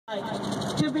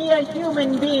to be a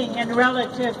human being and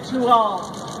relative to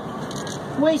all.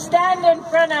 We stand in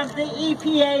front of the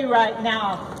EPA right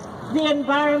now, the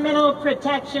Environmental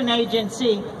Protection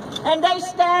Agency, and they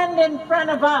stand in front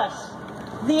of us,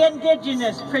 the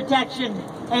Indigenous Protection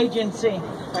Agency.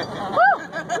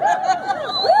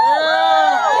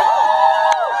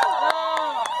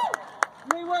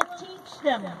 We will teach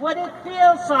them what it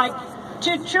feels like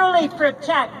to truly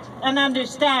protect and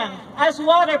understand as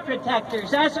water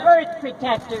protectors, as earth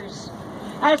protectors,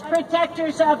 as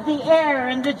protectors of the air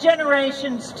and the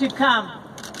generations to come.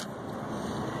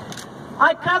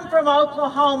 I come from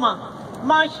Oklahoma.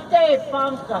 Mashte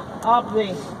Ponca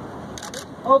Elder,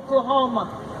 Oklahoma.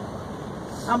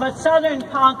 I'm a southern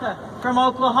Ponca from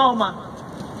Oklahoma.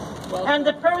 And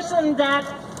the person that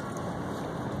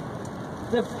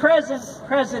the present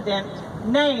president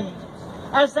named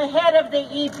as the head of the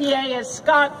EPA is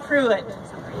Scott Pruitt,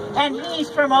 and he's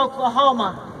from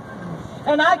Oklahoma.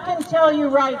 And I can tell you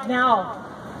right now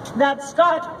that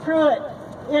Scott Pruitt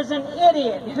is an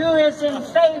idiot who is in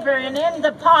favor and in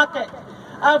the pocket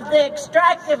of the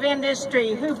extractive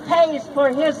industry, who pays for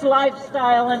his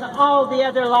lifestyle and all the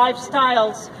other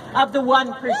lifestyles of the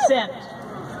 1%.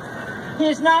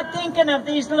 He's not thinking of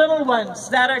these little ones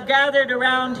that are gathered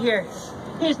around here.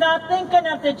 He's not thinking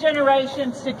of the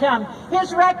generations to come.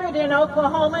 His record in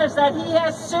Oklahoma is that he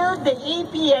has sued the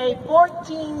EPA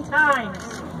 14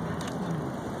 times.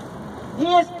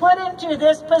 He is put into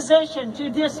this position to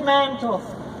dismantle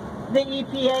the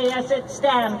EPA as it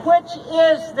stands, which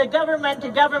is the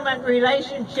government-to-government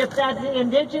relationship that the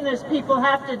indigenous people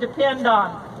have to depend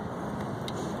on.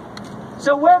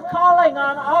 So we're calling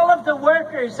on all of the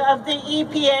workers of the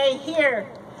EPA here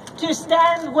to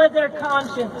stand with their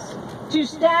conscience, to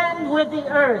stand with the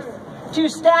earth, to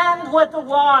stand with the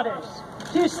waters,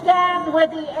 to stand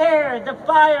with the air, the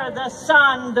fire, the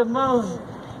sun, the moon,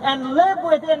 and live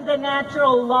within the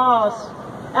natural laws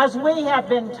as we have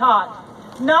been taught,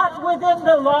 not within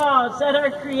the laws that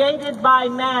are created by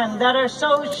man, that are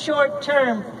so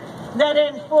short-term, that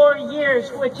in 4 years,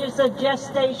 which is a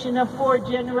gestation of 4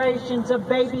 generations of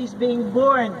babies being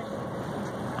born,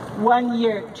 1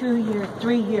 year, 2 year,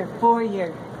 3 year, 4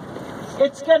 year,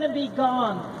 it's going to be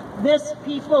gone. This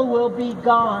people will be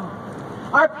gone.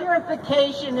 Our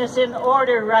purification is in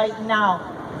order right now.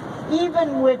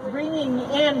 Even with bringing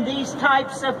in these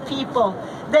types of people,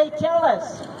 they tell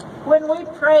us when we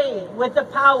pray with the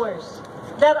powers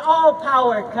that all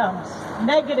power comes,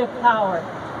 negative power,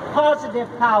 positive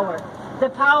power, the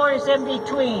powers in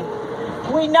between.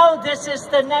 We know this is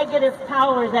the negative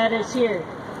power that is here.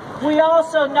 We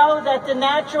also know that the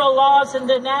natural laws and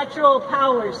the natural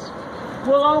powers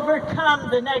will overcome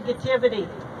the negativity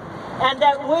and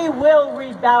that we will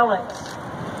rebalance.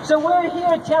 So we're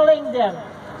here telling them,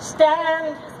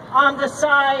 stand on the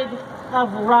side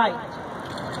of right.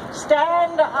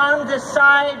 Stand on the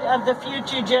side of the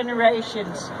future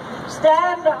generations.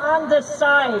 Stand on the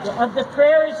side of the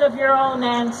prayers of your own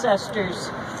ancestors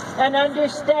and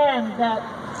understand that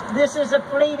this is a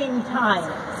fleeting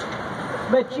time.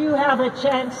 But you have a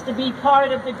chance to be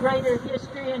part of the greater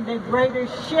history and the greater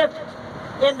shift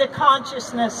in the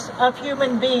consciousness of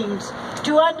human beings,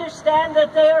 to understand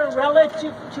that they are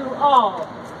relative to all,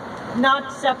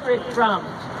 not separate from.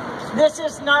 This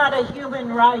is not a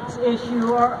human rights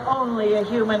issue or only a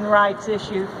human rights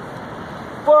issue.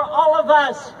 For all of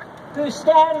us who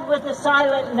stand with the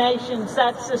silent nations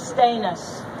that sustain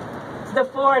us, the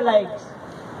forelegs,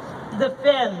 the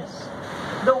fins,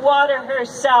 the water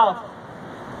herself,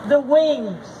 the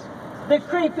wings, the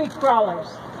creepy crawlers,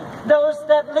 those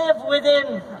that live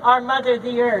within our mother,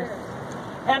 the earth,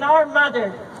 and our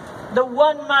mother, the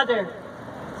one mother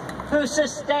who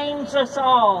sustains us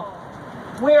all.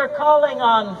 We are calling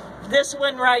on this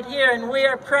one right here, and we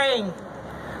are praying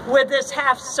with this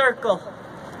half circle,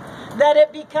 that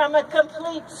it become a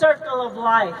complete circle of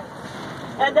life,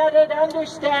 and that it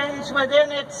understands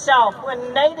within itself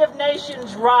when Native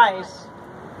nations rise,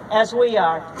 as we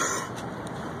are,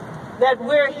 that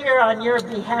we're here on your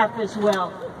behalf as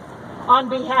well, on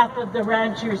behalf of the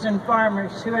ranchers and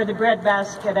farmers who are the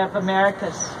breadbasket of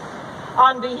Americas,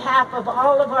 on behalf of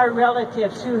all of our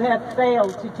relatives who have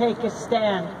failed to take a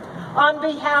stand, on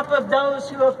behalf of those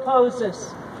who oppose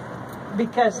us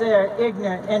because they're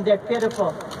ignorant and they're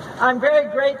pitiful. I'm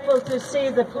very grateful to see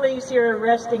the police here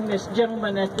arresting this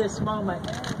gentleman at this moment.